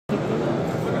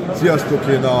Sziasztok,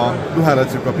 én a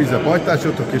Duháracok a Pizza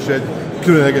pajtásotok, és egy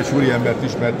különleges úriembert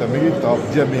ismertem még itt, a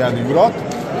Gemignani urat,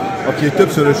 aki egy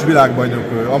többszörös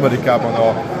világbajnok Amerikában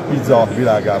a Pizza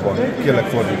Világbajnokság. Kérlek,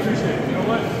 fordíts.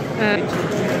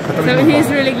 So he's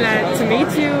really glad to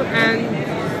meet you, and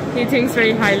he thinks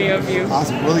very highly of you.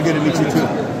 Awesome, really good to meet you too.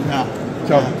 Yeah.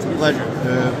 Ciao. Pleasure.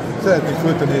 Szeretnék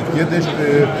föltenni egy kérdést.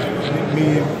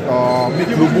 Mi a mi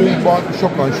klubunkban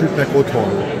sokan sütnek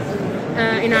otthon.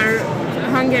 In our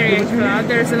Hungarian club,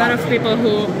 there's a lot of people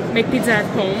who make pizza at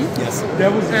home. Yes.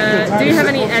 Do you have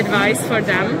any advice for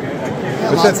them?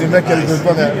 Szeretném megkérdezni,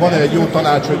 hogy van-e egy jó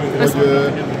tanács, hogy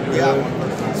Yeah.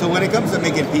 So when it comes to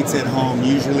making pizza at home,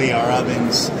 usually our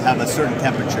ovens have a certain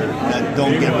temperature that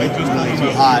don't get really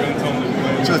too hot.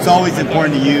 So it's always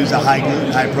important to use a high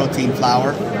gluten, high protein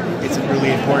flour. It's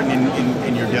really important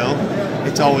in your dough.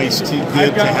 It's always too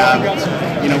good to have,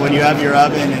 you know, when you have your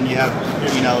oven and you have,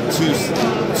 you know,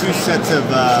 two sets of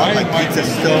like pizza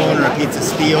stone or a pizza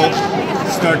steel.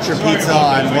 Start your pizza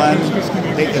on one,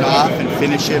 take it off, and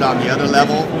finish it on the other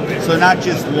level. So not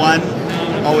just one,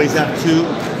 always have two.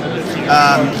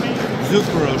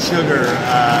 Zucchero, sugar,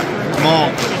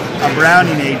 malt, a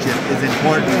browning agent is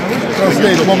important.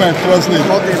 Translate, moment, translate.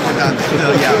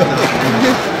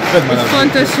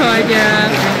 Fontos, hogy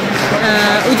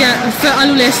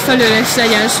alul és fölül is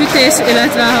legyen sütés,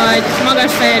 illetve hogy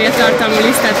magas fehérje tartalmú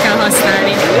lisztet kell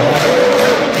használni.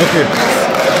 Okay.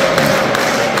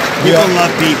 People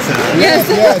love pizza. Yes.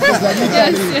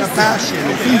 Yes. Passion.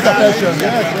 Pizza passion.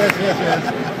 Yes.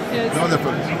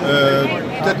 Wonderful.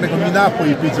 Tehát meg mi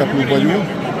nápolyi pizza klub vagyunk,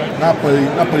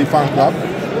 nápolyi fan club.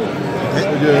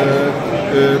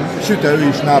 Süt-e ő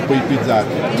is nápolyi pizzát?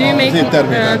 Do you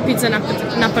make pizza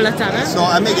napoletana? So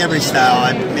I make every style.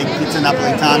 I make pizza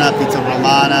napoletana, pizza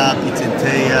romana, pizza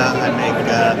intera. I make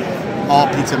all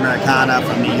pizza americana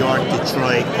from New York,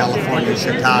 Detroit, California,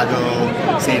 Chicago,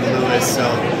 St. Louis. So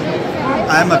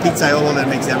I'm a pizzaiolo that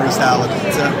makes every style of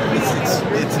pizza.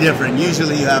 It's different.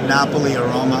 Usually you have Napoli or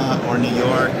Roma or New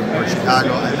York or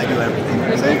Chicago. I do everything.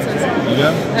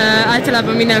 Igen?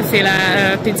 Általában mindenféle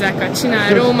pizzákat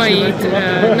csinál, rómait,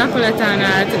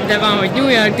 napoletánát, de van, hogy New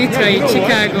York, Detroit,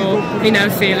 Chicago,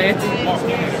 mindenfélét.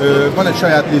 Van egy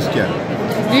saját lisztje?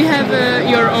 Do you have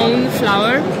your own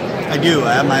flour? I do.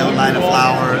 I have my own line of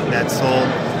flour that's sold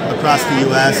across the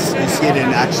U.S. You'll see it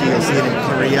in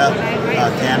Korea,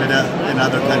 Canada, and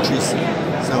other countries.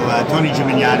 So Tony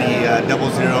Gemignani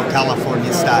 00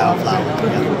 California style flour.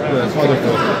 Yeah. Yes,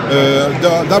 wonderful.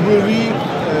 The WV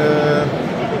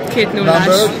Két nullás.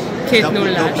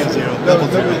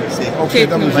 Okay,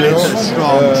 W0.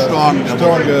 Strong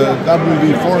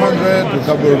WV 400,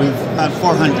 WV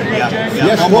 400, yeah.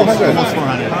 Yes, almost 400. Almost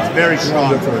 400. It's very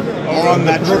strong. Long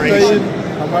maturation.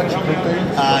 How much protein?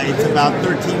 It's about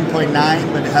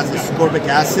 13.9, but it has ascorbic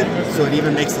acid, so it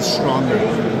even makes it stronger.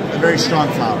 A very strong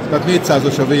flour. Tehát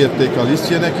 400-as a vérték a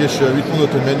lisztjének, és mit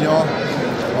mondod, hogy mennyi a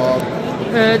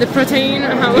The protein,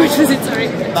 how much is it? Sorry.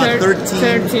 About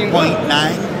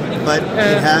 13.9, but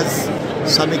it has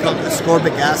something called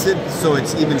ascorbic acid, so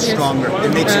it's even stronger.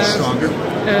 It makes it stronger.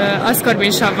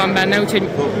 Aszkorbinsav van benne, úgyhogy...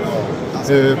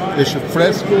 és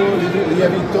fresco,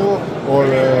 lievito, or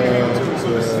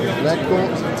lecco?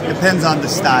 Depends on the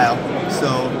style. So,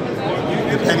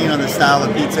 depending on the style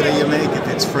of pizza that you make, if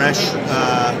it's fresh,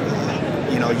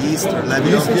 you know, yeast or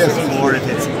levio, or if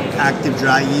it's active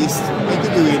dry yeast, you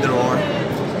can do either or.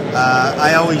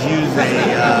 I always use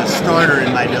a starter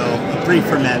in my dough, a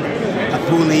pre-ferment, a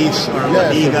pouliche or a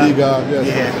biga. Yes.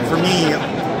 Yeah, for me,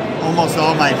 almost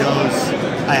all my doughs,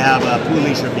 I have a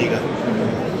pouliche or biga.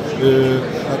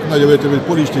 Hát nagyobb értem, hogy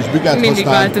polist és bigát használ. Mindig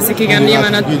változik, igen,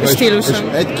 nyilván a stíluson.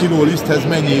 És 1 kiló liszthez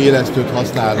mennyi élesztőt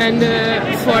használ? And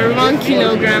for 1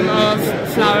 kilogram of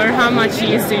flour, how much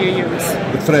yeast do you use?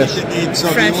 Fresh. So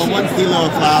fresh 1 kilo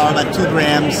of flour, about 2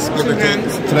 grams, give or take.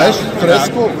 Fresh?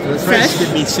 Fresco? Fresh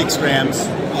could be 6 grams.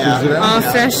 Yeah. A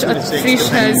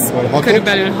frisshez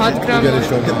körülbelül 6 gram.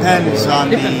 Depends on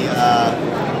the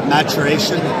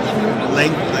maturation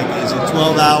length, like is it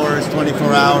 12 hours,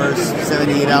 24 hours,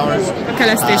 78 hours? A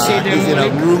kelesztési idő. Is it a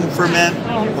room ferment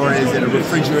or is it a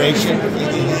refrigeration?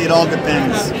 It all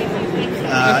depends.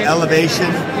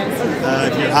 Elevation,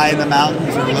 if you're high in the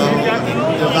mountains or low, I mean,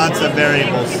 there's lots of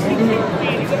variables.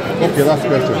 Okay, last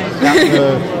question.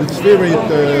 Its favorite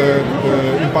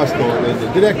impasto, is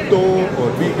it directo or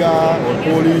biga or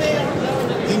Polish?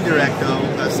 Indirecto.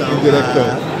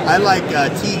 I like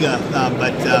tiga,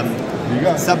 but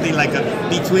something like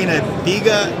between a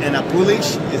biga and a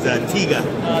pouliche is a tiga.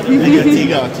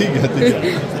 Tiga.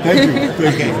 Thank you.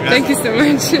 Okay. Thank you so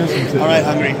much. All right,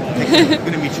 hungry.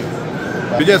 Good to meet you.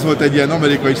 Ugye ez volt egy ilyen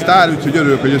amerikai sztár, úgyhogy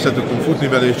örülök, hogy össze tudtunk futni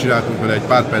vele, és csináltunk vele egy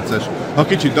pár perces, ha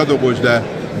kicsit dadogos, de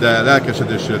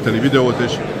lelkesedéssel teli videót,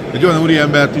 és egy olyan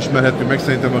úriembert ismerhetünk meg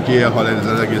szerintem, aki élhal ez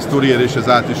az egész sztoriért, és ez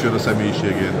át is jön a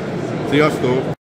személyiségén. Sziasztok!